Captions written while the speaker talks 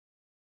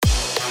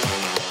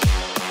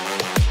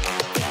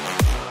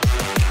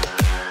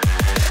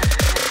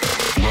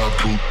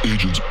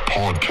Agents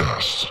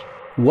Podcast.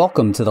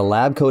 Welcome to the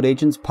Lab Coat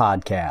Agents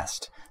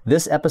Podcast.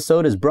 This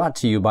episode is brought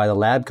to you by the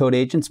Lab Coat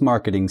Agents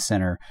Marketing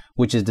Center,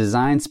 which is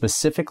designed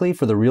specifically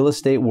for the real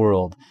estate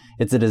world.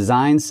 It's a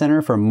design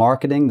center for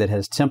marketing that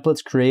has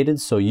templates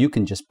created so you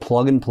can just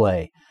plug and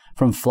play.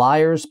 From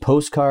flyers,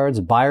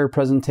 postcards, buyer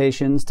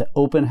presentations, to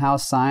open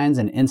house signs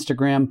and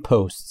Instagram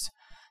posts.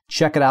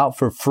 Check it out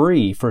for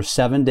free for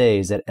 7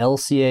 days at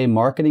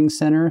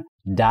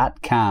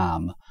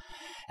lcamarketingcenter.com.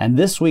 And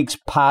this week's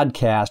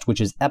podcast, which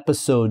is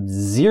episode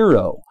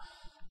 0,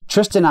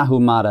 Tristan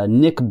Ahumada,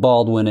 Nick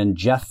Baldwin, and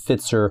Jeff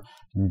Fitzer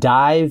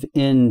dive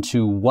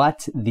into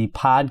what the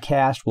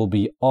podcast will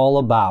be all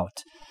about.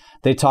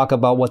 They talk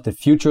about what the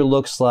future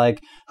looks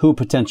like, who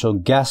potential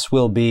guests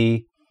will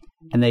be,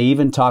 and they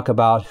even talk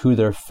about who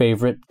their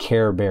favorite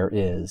Care Bear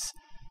is.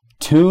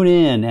 Tune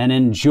in and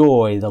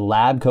enjoy the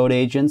Lab Coat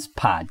Agents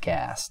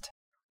Podcast.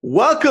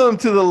 Welcome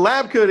to the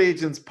Lab Coat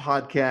Agents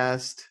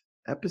Podcast,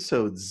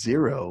 episode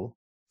 0.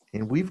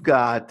 And we've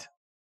got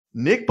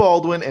Nick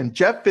Baldwin and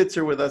Jeff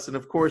Fitzer with us, and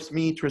of course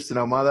me, Tristan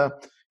Ahumada.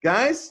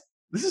 Guys,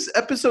 this is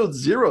episode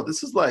 0.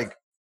 This is like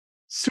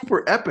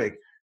super epic.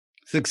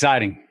 It's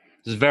exciting.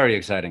 This is very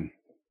exciting.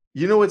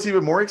 You know what's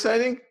even more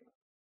exciting?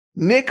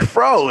 Nick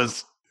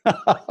froze.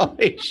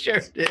 He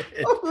sure did.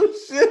 Oh,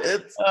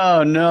 shit.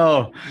 Oh,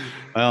 no.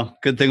 Well,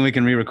 good thing we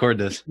can re-record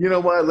this. You know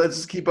what? Let's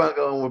just keep on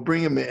going. We'll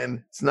bring him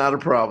in. It's not a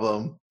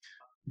problem.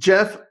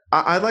 Jeff,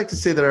 I'd like to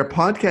say that our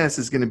podcast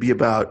is going to be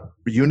about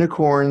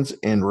unicorns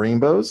and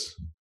rainbows.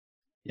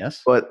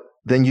 Yes. But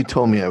then you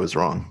told me I was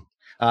wrong.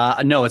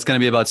 No, it's going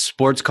to be about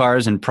sports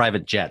cars and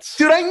private jets.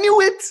 Dude, I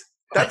knew it.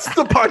 That's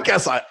the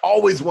podcast I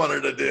always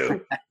wanted to do.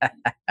 I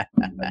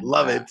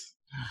love it.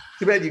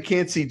 Too bad you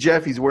can't see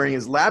Jeff. He's wearing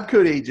his Lab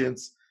Coat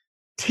Agents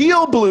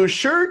teal blue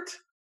shirt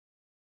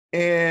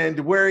and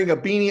wearing a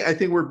beanie. I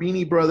think we're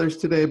Beanie Brothers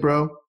today,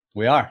 bro.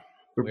 We are.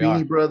 We're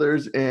Beanie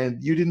Brothers, and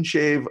you didn't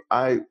shave.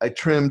 I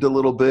trimmed a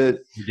little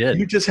bit. You did.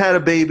 You just had a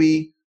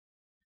baby.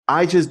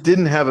 I just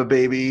didn't have a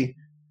baby.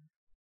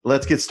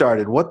 Let's get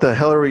started. What the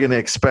hell are we going to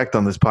expect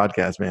on this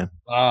podcast, man?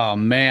 Oh,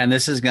 man,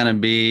 this is going to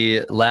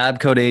be Lab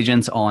Coat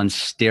Agents on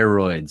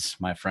steroids,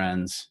 my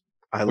friends.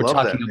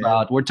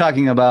 We're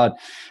talking about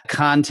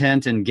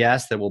content and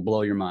guests that will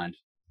blow your mind.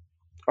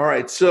 All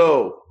right,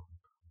 so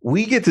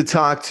we get to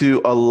talk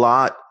to a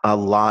lot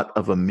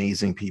of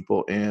amazing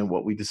people, and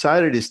what we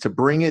decided is to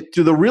bring it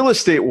to the real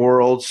estate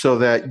world so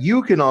that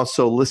you can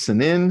also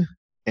listen in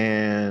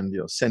and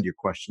send your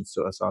questions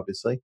to us,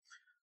 obviously.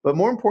 But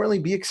more importantly,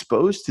 be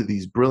exposed to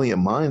these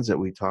brilliant minds that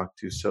we talk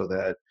to so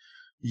that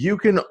you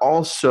can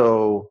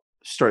also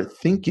start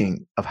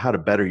thinking of how to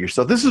better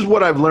yourself. This is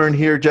what I've learned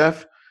here,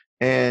 Jeff,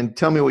 and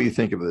tell me what you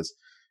think of this.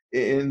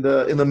 In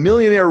the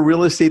Millionaire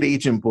Real Estate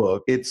Agent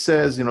book, it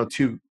says,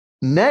 to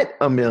net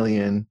 $1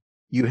 million,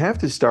 you have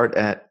to start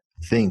at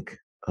think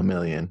 $1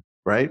 million,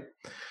 right?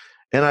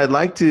 And I'd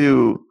like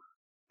to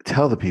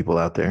tell the people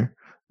out there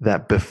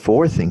that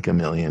before think $1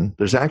 million,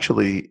 there's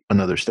actually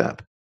another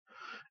step.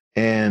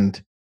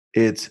 And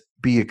it's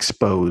be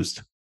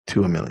exposed to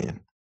 $1 million.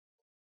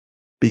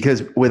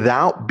 Because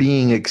without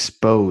being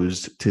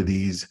exposed to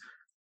these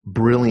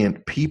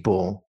brilliant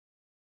people,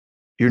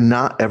 you're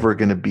not ever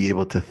going to be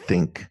able to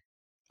think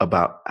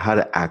about how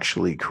to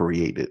actually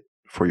create it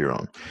for your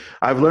own.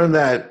 I've learned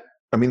that,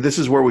 this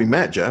is where we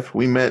met, Jeff.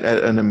 We met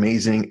at an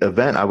amazing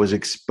event. I was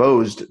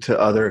exposed to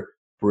other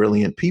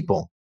brilliant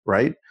people,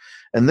 right?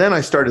 And then I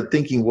started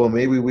thinking, well,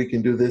 maybe we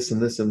can do this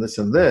and this and this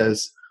and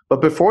this.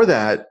 But before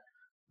that,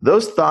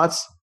 those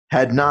thoughts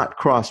had not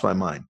crossed my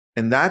mind.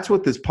 And that's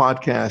what this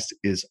podcast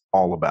is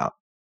all about.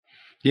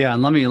 Yeah,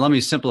 and let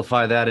me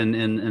simplify that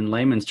in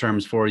layman's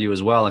terms for you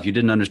as well. If you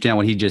didn't understand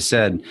what he just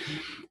said,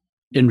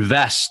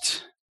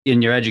 invest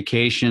in your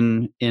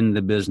education, in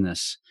the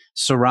business.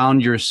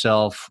 Surround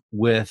yourself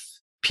with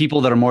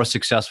people that are more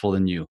successful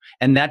than you.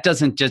 And that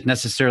doesn't just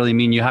necessarily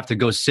mean you have to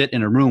go sit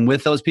in a room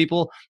with those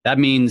people. That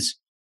means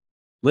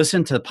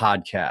listen to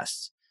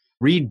podcasts,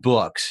 read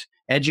books,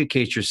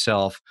 educate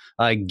yourself,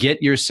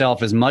 get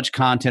yourself as much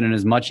content and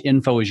as much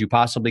info as you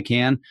possibly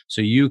can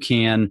so you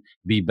can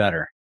be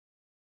better.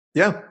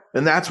 Yeah,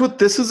 and that's what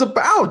this is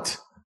about.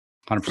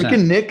 100%.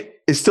 Freaking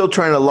Nick is still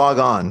trying to log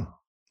on.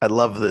 I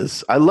love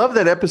this. I love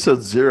that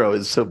episode 0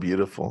 is so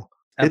beautiful.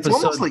 It's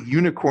almost like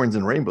unicorns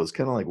and rainbows,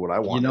 kind of like what I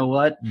want. You know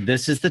what?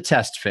 This is the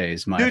test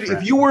phase, my friend. Dude,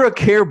 if you were a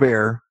Care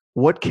Bear,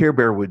 what Care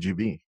Bear would you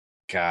be?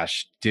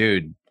 Gosh,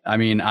 dude.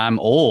 I'm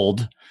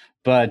old,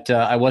 but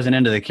I wasn't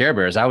into the Care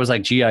Bears. I was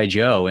like G.I.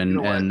 Joe.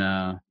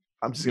 I'm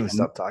just going to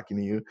stop talking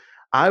to you.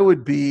 I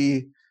would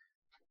be,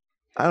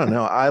 I don't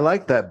know. I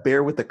like that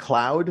bear with the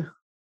cloud.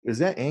 Is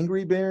that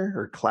Angry Bear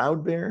or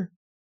Cloud Bear?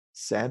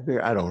 Sad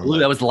Bear? I don't know. Blue,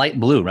 that was light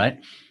blue, right?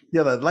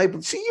 Yeah, that light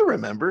blue. See, you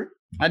remember.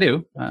 I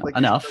do.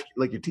 Enough.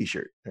 Like your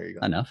t-shirt. There you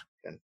go. Enough.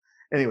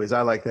 Anyways,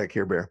 I like that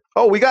Care Bear.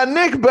 Oh, we got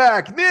Nick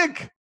back.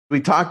 Nick! We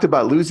talked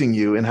about losing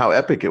you and how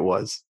epic it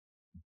was.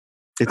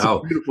 It's a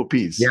beautiful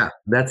piece. Yeah,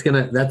 that's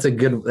a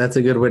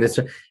good way to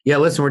start. Yeah,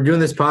 listen, we're doing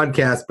this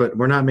podcast, but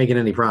we're not making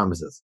any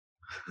promises.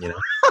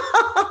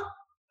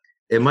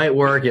 It might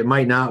work, it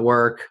might not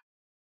work.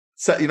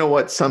 So you know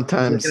what?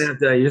 Sometimes. You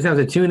just have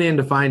to tune in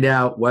to find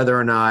out whether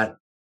or not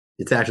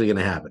it's actually going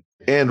to happen.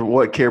 And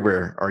what Care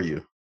Bear are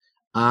you?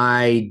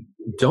 I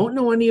don't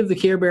know any of the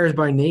Care Bears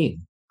by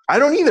name. I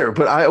don't either,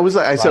 but I was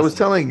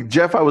telling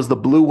Jeff I was the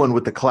blue one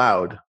with the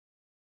cloud.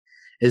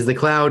 Is the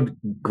cloud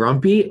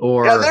Grumpy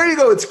or? Yeah, there you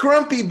go. It's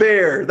Grumpy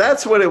Bear.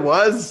 That's what it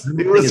was.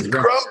 It was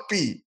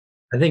Grumpy.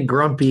 I think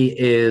Grumpy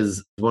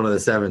is one of the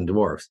 7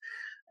 dwarfs.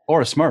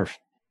 Or a Smurf.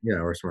 Yeah,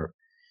 or a Smurf.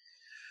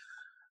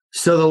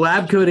 So the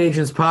Lab Coat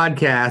Agents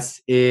podcast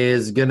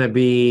is going to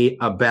be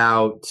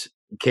about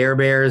Care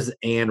Bears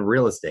and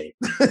real estate.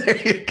 There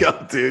you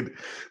go, dude.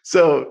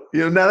 So,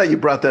 now that you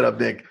brought that up,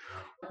 Nick,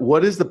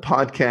 what is the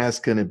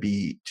podcast going to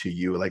be to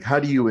you? Like, how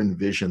do you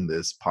envision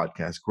this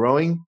podcast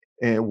growing?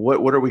 And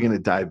what are we going to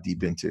dive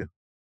deep into?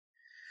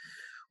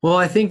 Well,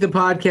 I think the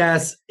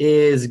podcast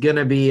is going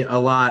to be a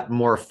lot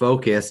more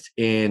focused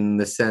in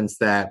the sense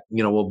that,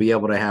 we'll be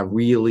able to have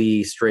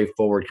really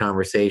straightforward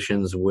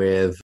conversations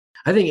with,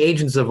 I think,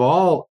 agents of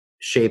all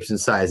shapes and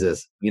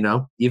sizes,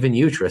 even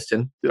you,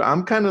 Tristan. Dude,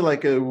 I'm kind of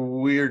like a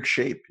weird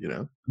shape,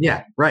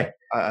 Yeah, right.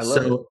 I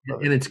love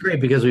it. And it's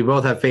great because we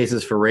both have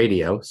faces for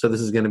radio. So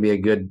this is going to be a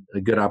good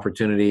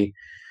opportunity.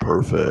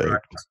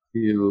 Perfect.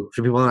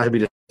 For people not to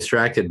be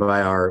distracted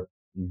by our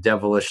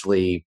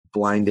devilishly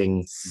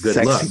blinding good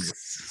looks.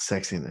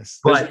 Sexiness.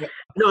 But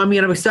I'm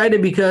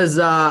excited because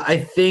I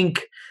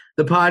think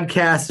the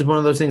podcast is one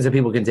of those things that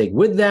people can take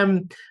with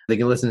them. They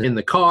can listen in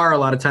the car. A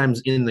lot of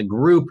times in the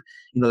group,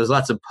 there's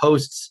lots of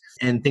posts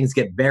and things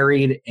get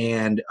buried,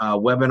 and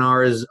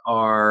webinars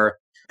are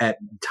at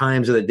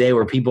times of the day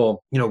where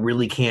people,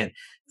 really can't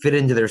fit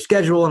into their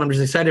schedule. And I'm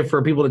just excited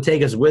for people to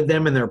take us with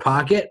them in their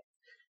pocket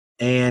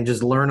and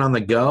just learn on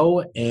the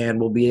go. And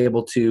we'll be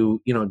able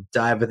to,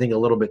 dive, I think, a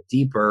little bit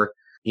deeper,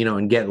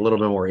 and get a little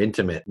bit more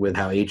intimate with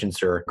how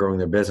agents are growing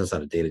their business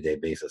on a day-to-day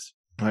basis.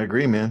 I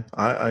agree, man.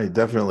 I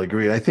definitely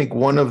agree. I think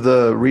one of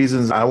the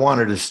reasons I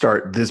wanted to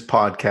start this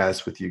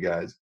podcast with you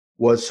guys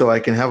was so I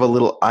can have a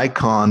little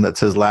icon that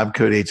says Lab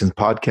Coat Agents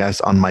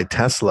Podcast on my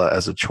Tesla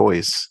as a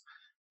choice.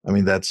 I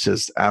mean, that's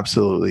just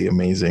absolutely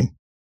amazing.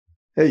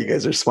 Hey, you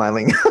guys are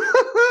smiling.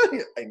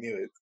 I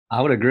knew it.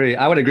 I would agree.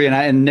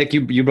 And Nick,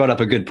 you brought up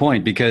a good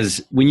point,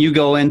 because when you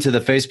go into the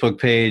Facebook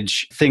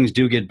page, things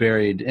do get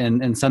buried,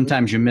 and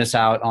sometimes you miss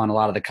out on a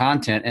lot of the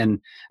content. And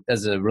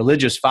as a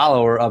religious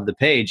follower of the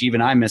page,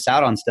 even I miss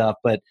out on stuff,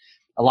 but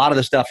a lot of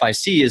the stuff I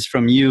see is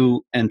from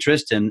you and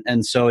Tristan.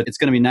 And so it's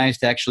going to be nice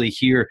to actually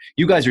hear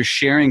you guys are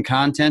sharing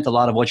content, a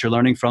lot of what you're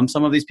learning from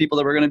some of these people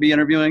that we're going to be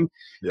interviewing.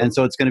 Yep. And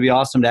so it's going to be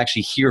awesome to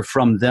actually hear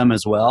from them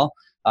as well.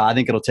 I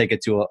think it'll take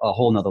it to a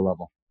whole nother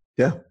level.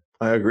 Yeah.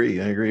 I agree.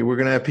 We're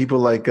going to have people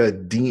like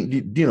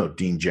Dean,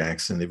 Dean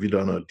Jackson. If you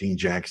don't know Dean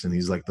Jackson,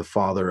 he's like the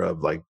father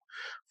of like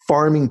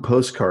farming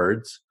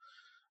postcards.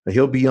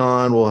 He'll be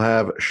on. We'll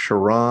have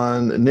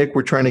Sharon. Nick,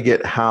 we're trying to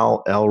get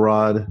Hal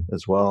Elrod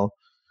as well.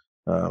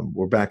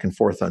 We're back and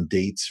forth on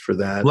dates for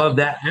that. Love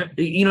that.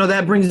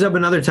 That brings up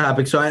another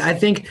topic. So I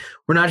think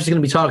we're not just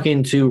going to be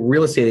talking to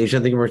real estate agents. I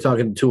think we're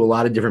talking to a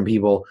lot of different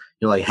people,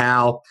 like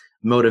Hal,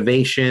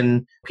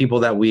 motivation,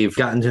 people that we've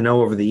gotten to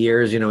know over the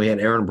years. We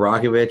had Erin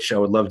Brockovich. I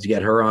would love to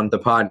get her on the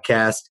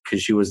podcast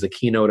because she was the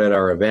keynote at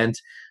our event.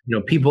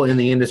 People in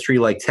the industry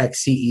like tech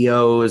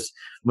CEOs,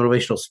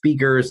 motivational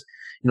speakers,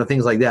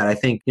 things like that. I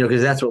think,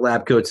 because that's what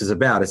Lab Coats is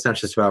about. It's not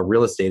just about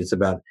real estate. It's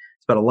about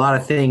a lot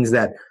of things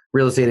that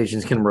real estate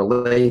agents can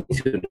relate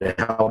to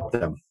help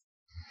them.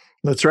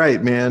 That's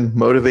right, man.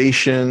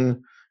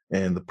 Motivation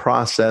and the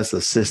process,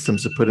 the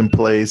systems to put in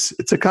place.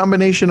 It's a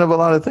combination of a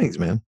lot of things,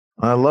 man.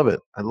 I love it.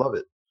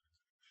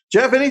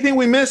 Jeff, anything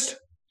we missed?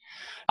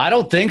 I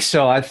don't think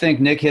so. I think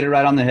Nick hit it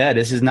right on the head.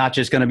 This is not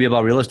just going to be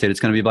about real estate.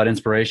 It's going to be about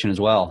inspiration as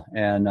well.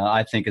 And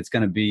I think it's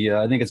going to be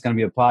a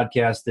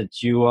podcast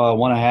that you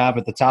want to have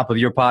at the top of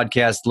your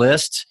podcast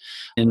list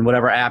in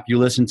whatever app you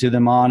listen to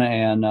them on.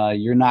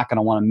 And you're not going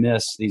to want to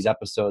miss these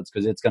episodes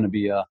because it's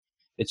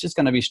just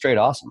going to be straight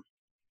awesome.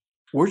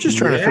 We're just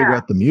trying to figure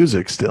out the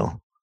music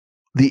still.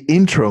 The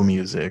intro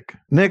music.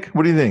 Nick,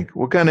 what do you think?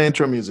 What kind of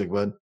intro music,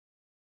 bud?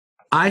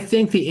 I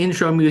think the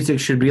intro music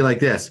should be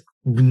like this.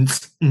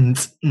 I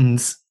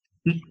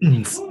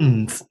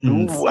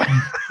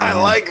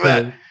like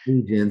that.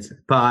 Agents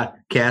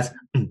podcast.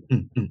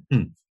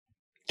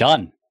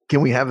 Done.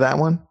 Can we have that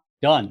one?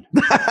 Done.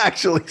 That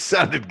actually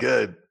sounded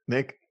good.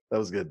 Nick, that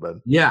was good,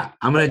 bud. Yeah,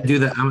 I'm going to do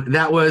that.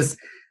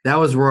 That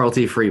was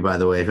royalty free, by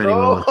the way, if anyone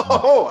wants to.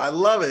 Oh, I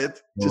love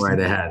it. Just right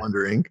ahead.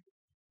 Wondering.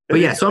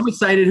 But yeah, so I'm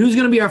excited. Who's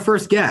going to be our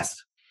first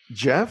guest?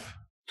 Jeff?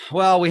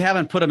 Well, we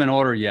haven't put them in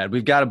order yet.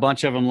 We've got a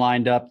bunch of them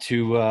lined up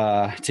to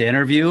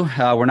interview.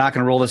 We're not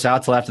going to roll this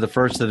out till after the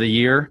first of the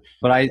year.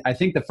 But I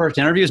think the first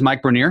interview is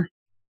Mike Bernier.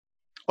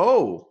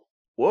 Oh,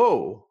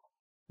 whoa.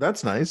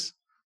 That's nice.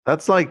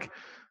 That's like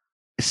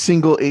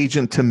single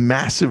agent to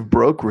massive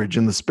brokerage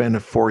in the span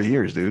of 4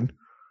 years, dude.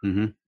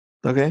 Mm-hmm.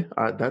 Okay.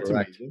 That's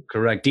amazing.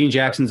 Correct. Dean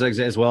Jackson's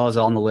as well as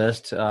on the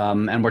list.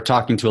 And we're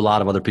talking to a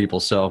lot of other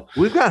people. So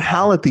we've got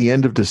Hal at the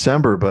end of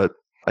December, but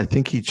I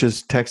think he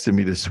just texted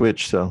me to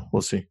switch, so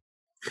we'll see.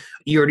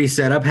 You already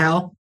set up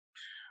Hal?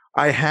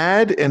 I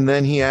had, and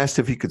then he asked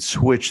if he could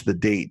switch the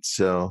date.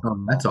 So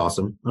that's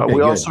awesome. Okay, we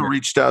good. also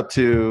reached out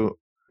to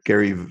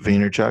Gary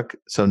Vaynerchuk.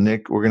 So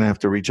Nick, we're going to have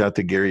to reach out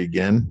to Gary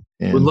again.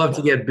 And We'd love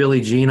to get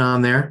Billie Jean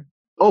on there.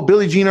 Oh,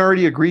 Billie Jean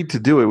already agreed to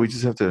do it. We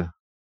just have to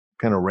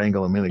kind of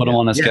wrangle him in Put again. him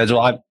on the schedule.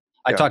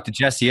 I talked to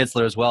Jesse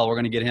Itzler as well. We're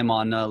going to get him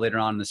on later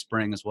on in the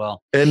spring as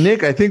well. And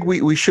Nick, I think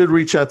we should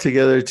reach out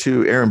together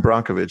to Erin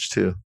Brockovich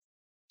too.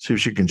 See if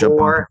she can jump on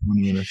for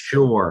 20 minutes.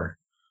 Sure.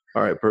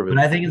 All right, perfect.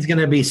 But I think it's going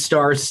to be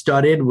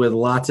star-studded with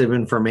lots of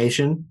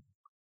information.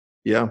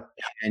 Yeah.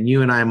 And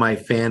you and I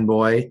might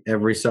fanboy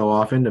every so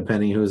often,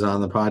 depending who's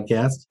on the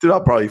podcast. Dude,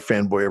 I'll probably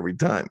fanboy every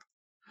time.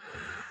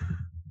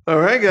 All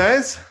right,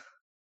 guys.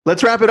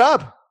 Let's wrap it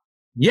up.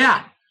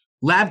 Yeah.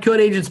 Lab Coat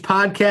Agents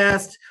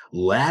Podcast.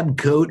 Lab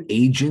Coat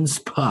Agents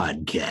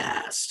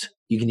Podcast.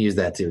 You can use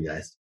that too,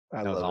 guys.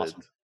 I That was love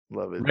awesome. it.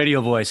 Love it. Radio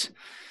voice.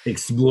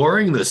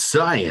 Exploring the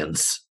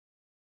science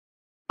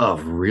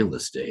of real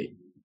estate.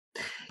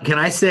 Can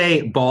I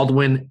say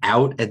Baldwin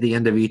out at the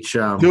end of each?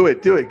 Do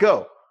it.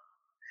 Go.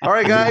 All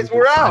right, guys,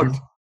 we're out.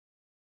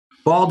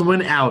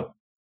 Baldwin out.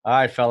 All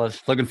right,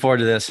 fellas. Looking forward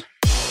to this.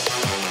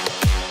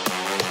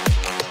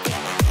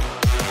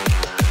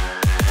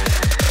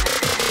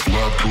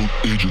 Lab Coat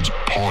Agents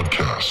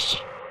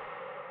Podcast.